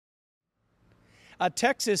a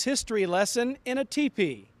Texas history lesson in a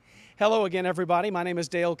teepee. Hello again, everybody. My name is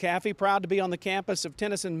Dale Caffey, proud to be on the campus of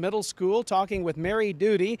Tennyson Middle School talking with Mary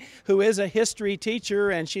Duty, who is a history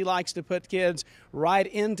teacher, and she likes to put kids right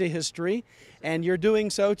into history. And you're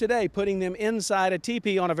doing so today, putting them inside a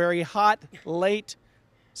teepee on a very hot, late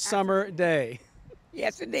summer day.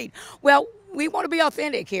 Yes, indeed. Well, we want to be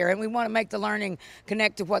authentic here, and we want to make the learning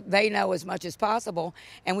connect to what they know as much as possible.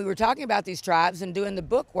 And we were talking about these tribes and doing the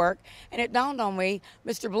book work, and it dawned on me,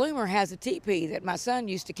 Mr. Bloomer has a teepee that my son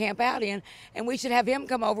used to camp out in, and we should have him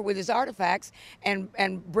come over with his artifacts and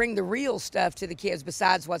bring the real stuff to the kids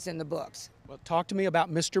besides what's in the books. Well, talk to me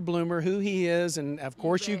about Mr. Bloomer, who he is, and of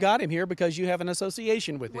course you got him here because you have an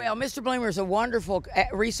association with him. Well, Mr. Bloomer is a wonderful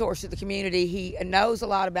resource to the community. He knows a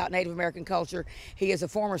lot about Native American culture. He is a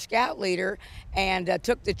former scout leader and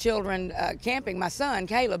took the children camping. My son,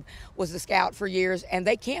 Caleb, was the scout for years, and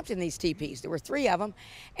they camped in these teepees. There were 3 of them,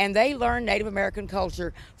 and they learned Native American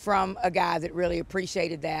culture from a guy that really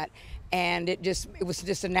appreciated that. And it was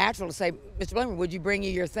just a natural to say, Mr. Bloomer, would you bring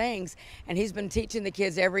you your things? And he's been teaching the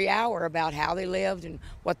kids every hour about how they lived and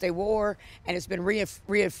what they wore, and it's been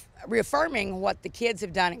reaffirming what the kids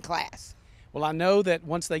have done in class. Well, I know that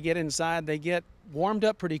once they get inside, they get warmed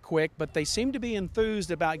up pretty quick, but they seem to be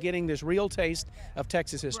enthused about getting this real taste of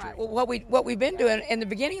Texas history. Right. Well, what we've been doing, in the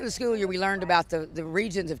beginning of the school year, we learned about the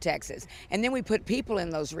regions of Texas, and then we put people in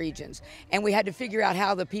those regions, and we had to figure out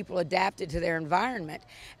how the people adapted to their environment.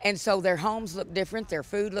 And so their homes look different, their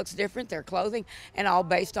food looks different, their clothing, and all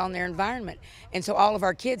based on their environment. And so all of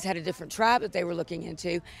our kids had a different tribe that they were looking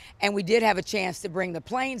into, and we did have a chance to bring the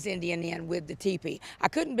Plains Indian in with the teepee. I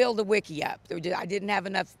couldn't build a wiki up. I didn't have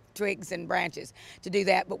enough twigs and branches to do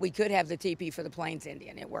that, but we could have the teepee for the Plains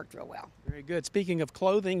Indian. It worked real well. Very good. Speaking of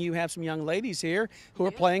clothing, you have some young ladies here who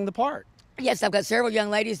are playing the part. Yes, I've got several young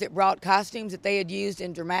ladies that brought costumes that they had used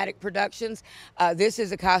in dramatic productions. This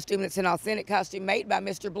is a costume that's an authentic costume made by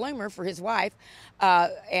Mr. Bloomer for his wife,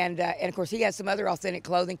 and of course he has some other authentic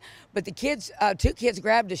clothing. But the kids, 2 kids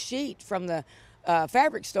grabbed a sheet from the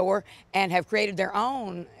fabric store and have created their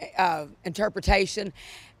own interpretation.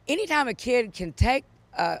 Anytime a kid can take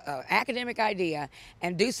an academic idea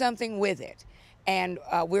and do something with it, and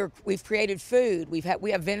we've created food. We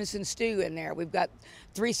have venison stew in there. We've got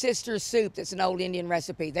 3 Sisters soup that's an old Indian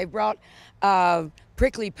recipe. They brought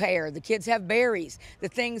prickly pear. The kids have berries, the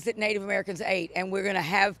things that Native Americans ate, and we're going to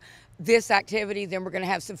have this activity, then we're going to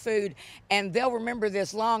have some food, and they'll remember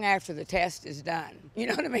this long after the test is done. You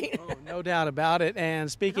know what I mean? Oh, no doubt about it.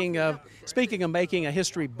 And speaking of making a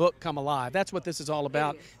history book come alive, that's what this is all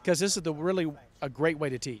about, because this is really a great way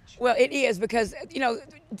to teach. Well, it is, because, you know,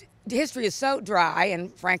 history is so dry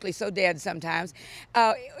and frankly so dead sometimes.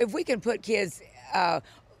 If we can put kids,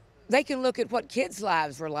 they can look at what kids'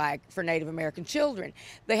 lives were like for Native American children.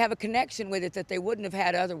 They have a connection with it that they wouldn't have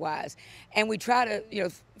had otherwise. And we try to, you know,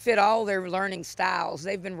 fit all their learning styles.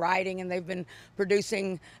 They've been writing and they've been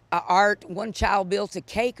producing art. One child built a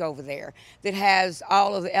cake over there that has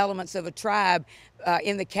all of the elements of a tribe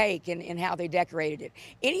in the cake and how they decorated it.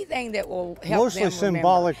 Anything that will help mostly them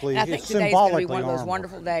symbolically. remember. I think today's going to be one of those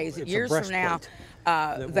wonderful days. Years from now,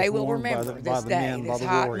 they will remember this day, this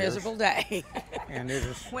hot, miserable day. And it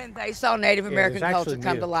is, when they saw Native American culture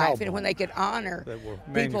come to life, and when they could honor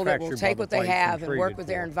people that will take what they have and work with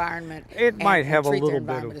their environment. It might have a treat their little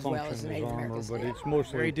bit of environment as well as the function Native as armor, Americans but did. it's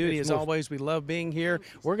mostly... Very Duty, as always, we love being here.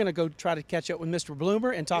 We're going to go try to catch up with Mr.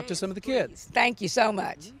 Bloomer and talk to some of the kids. Thank you so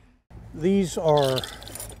much. These are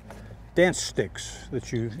dance sticks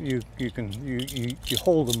that you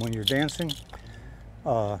hold them when you're dancing.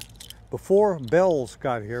 Before bells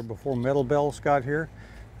got here, before metal bells got here,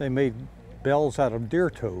 they made bells out of deer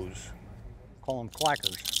toes. Call them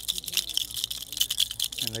clackers.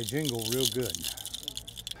 And they jingle real good.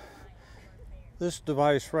 This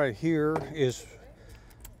device right here is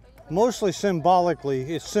mostly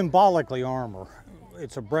symbolically armor.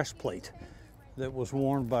 It's a breastplate that was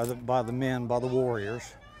worn by the men, by the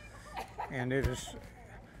warriors. And it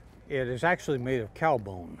is actually made of cow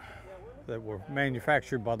bone that were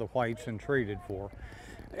manufactured by the whites and traded for.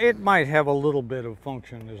 It might have a little bit of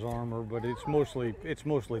function as armor, but it's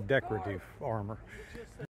mostly decorative armor.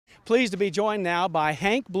 Pleased to be joined now by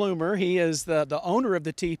Hank Bloomer. He is the owner of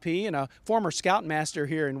the teepee and a former scoutmaster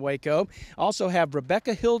here in Waco. Also have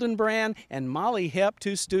Rebecca Hildenbrand and Molly Hepp,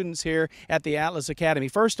 2 students here at the Atlas Academy.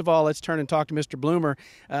 First of all, let's turn and talk to Mr. Bloomer.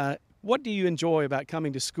 What do you enjoy about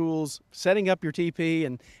coming to schools, setting up your teepee,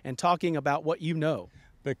 and talking about what you know?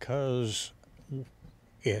 Because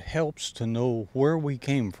it helps to know where we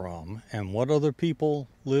came from and what other people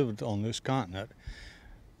lived on this continent,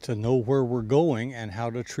 to know where we're going and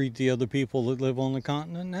how to treat the other people that live on the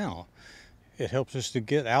continent now. It helps us to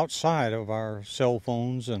get outside of our cell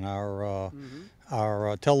phones and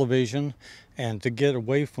our television, and to get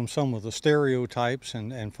away from some of the stereotypes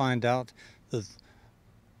and find out that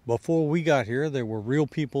before we got here, there were real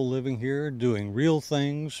people living here, doing real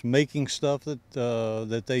things, making stuff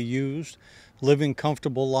that they used, living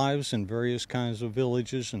comfortable lives in various kinds of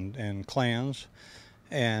villages and clans.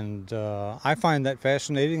 And I find that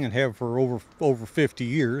fascinating, and have for over 50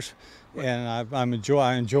 years. Right. And I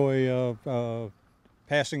enjoy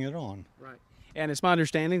passing it on. Right. And it's my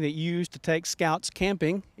understanding that you used to take scouts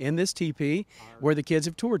camping in this teepee where the kids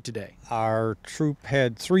have toured today. Our troop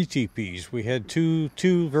had 3 teepees. We had two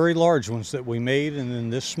very large ones that we made, and then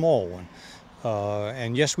this small one.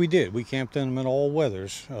 And yes, we did. We camped in them in all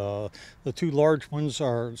weathers. The 2 large ones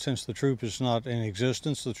are, since the troop is not in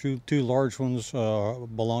existence, the two large ones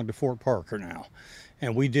belong to Fort Parker now.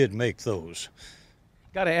 And we did make those.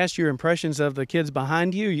 Got to ask your impressions of the kids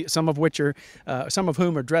behind you, some of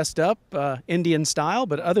whom are dressed up Indian style,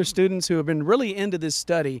 but other students who have been really into this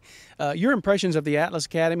study. Your impressions of the Atlas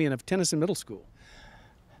Academy and of Tennyson Middle School.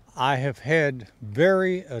 I have had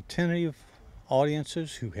very attentive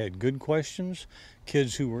audiences who had good questions,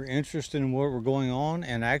 kids who were interested in what were going on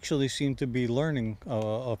and actually seemed to be learning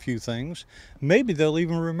a few things. Maybe they'll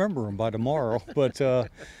even remember them by tomorrow, but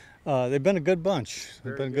they've been a good bunch.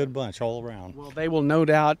 They've been a good bunch all around. Well, they will no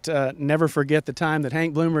doubt never forget the time that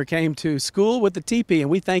Hank Bloomer came to school with the teepee, and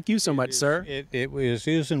we thank you so much, sir. It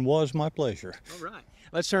is and was my pleasure. All right.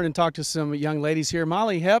 Let's turn and talk to some young ladies here.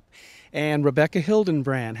 Molly Hepp and Rebecca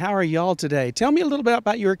Hildenbrand. How are y'all today? Tell me a little bit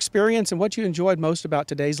about your experience and what you enjoyed most about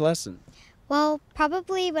today's lesson. Well,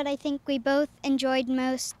 probably what I think we both enjoyed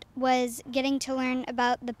most was getting to learn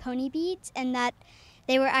about the pony beads, and that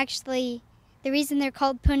they were actually, the reason they're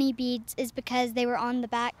called pony beads is because they were on the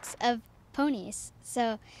backs of ponies.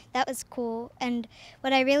 So that was cool. And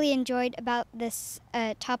what I really enjoyed about this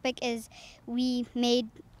topic is we made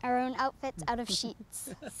our own outfits out of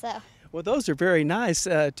sheets. So. Well, those are very nice.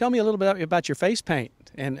 Tell me a little bit about your face paint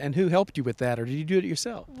and who helped you with that, or did you do it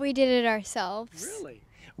yourself? We did it ourselves. Really?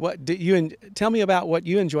 What did you tell me about what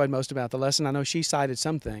you enjoyed most about the lesson? I know she cited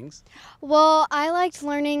some things. Well, I liked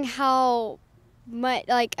learning how much,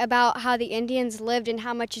 about how the Indians lived and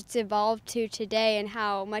how much it's evolved to today and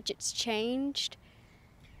how much it's changed.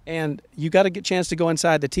 And you got a chance to go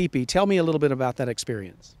inside the teepee. Tell me a little bit about that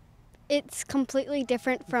experience. It's completely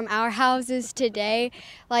different from our houses today.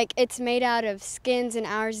 Like, it's made out of skins and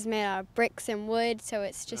ours is made out of bricks and wood, so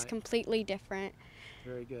it's just completely different.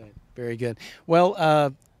 Very good. Very good.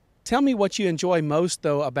 Well, tell me what you enjoy most,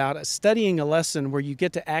 though, about studying a lesson where you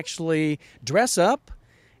get to actually dress up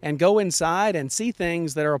and go inside and see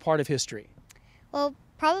things that are a part of history. Well,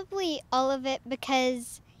 probably all of it,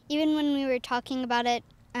 because even when we were talking about it,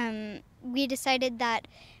 we decided that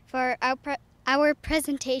for our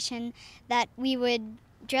presentation that we would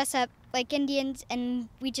dress up like Indians, and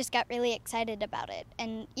we just got really excited about it,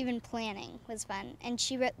 and even planning was fun. And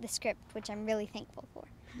she wrote the script, which I'm really thankful for.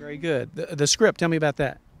 Very good. The script, tell me about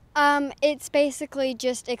that. It's basically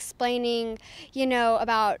just explaining,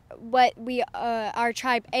 about what our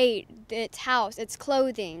tribe ate, its house, its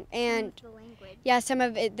clothing, and the language. Yeah, some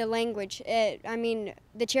of it, the language.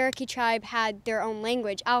 The Cherokee tribe had their own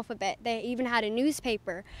language, alphabet. They even had a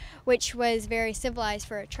newspaper, which was very civilized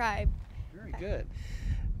for a tribe. Very good.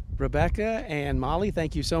 Rebecca and Molly,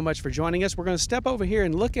 thank you so much for joining us. We're going to step over here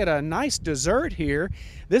and look at a nice dessert here.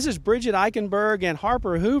 This is Bridget Eichenberg and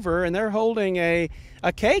Harper Hoover, and they're holding a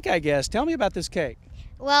cake, I guess. Tell me about this cake.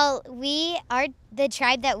 Well, the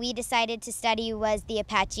tribe that we decided to study was the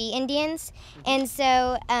Apache Indians. And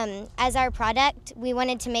so as our product, we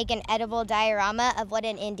wanted to make an edible diorama of what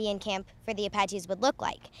an Indian camp for the Apaches would look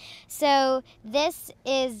like. So this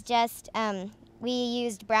is just, we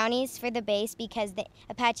used brownies for the base because the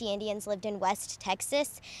Apache Indians lived in West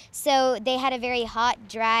Texas. So they had a very hot,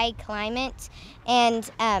 dry climate. And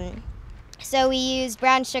so we used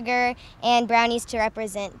brown sugar and brownies to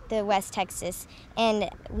represent the West Texas. And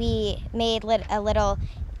we made a little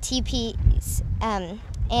teepees and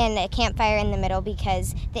a campfire in the middle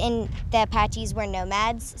because the Apaches were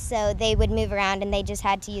nomads, so they would move around and they just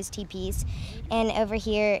had to use teepees. And over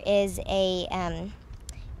here is a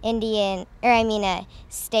a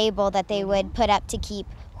stable that they would put up to keep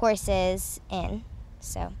horses in.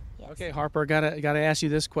 So. Yes. Okay, Harper, gotta ask you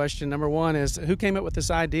this question. Number one is, who came up with this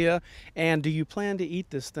idea, and do you plan to eat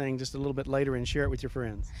this thing just a little bit later and share it with your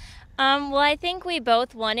friends? Well, I think we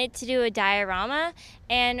both wanted to do a diorama,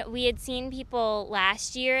 and we had seen people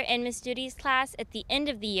last year in Miss Judy's class at the end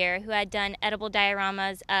of the year who had done edible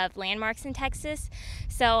dioramas of landmarks in Texas.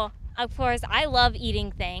 So Of course, I love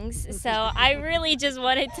eating things, so I really just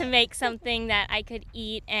wanted to make something that I could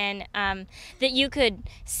eat and that you could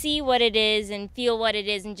see what it is and feel what it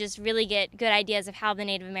is and just really get good ideas of how the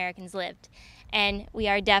Native Americans lived. And we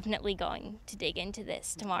are definitely going to dig into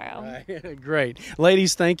this tomorrow. Right. Great.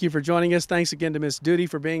 Ladies, thank you for joining us. Thanks again to Miss Duty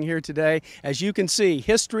for being here today. As you can see,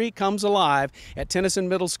 history comes alive at Tennyson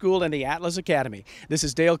Middle School and the Atlas Academy. This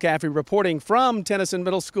is Dale Caffrey reporting from Tennyson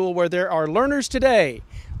Middle School, where there are learners today,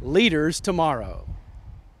 leaders tomorrow.